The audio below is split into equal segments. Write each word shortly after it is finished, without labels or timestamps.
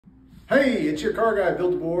Hey, it's your car guy,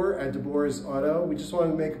 Bill DeBoer at DeBoer's Auto. We just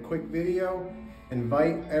wanted to make a quick video,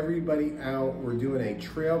 invite everybody out. We're doing a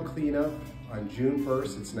trail cleanup on June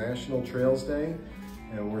 1st. It's National Trails Day,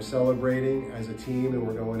 and we're celebrating as a team, and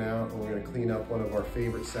we're going out and we're gonna clean up one of our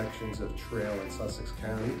favorite sections of trail in Sussex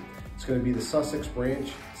County. It's gonna be the Sussex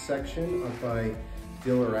Branch section up by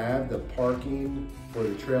Diller Ave. The parking for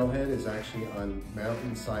the trailhead is actually on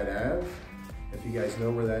Mountainside Ave. If you guys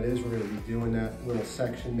know where that is, we're going to be doing that little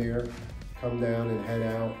section there. Come down and head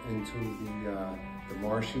out into the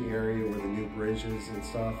marshy area where the new bridge is and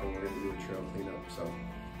stuff, and we're going to do a trail cleanup. So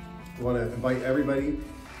we want to invite everybody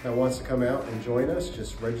that wants to come out and join us.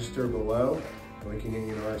 Just register below, and we can get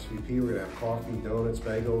you an RSVP. We're going to have coffee, donuts,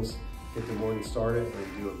 bagels, get the morning started,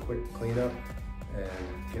 and do a quick cleanup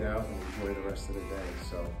and get out and enjoy the rest of the day.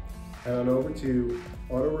 So head on over to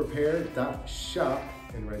autorepair.shop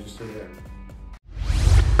and register there.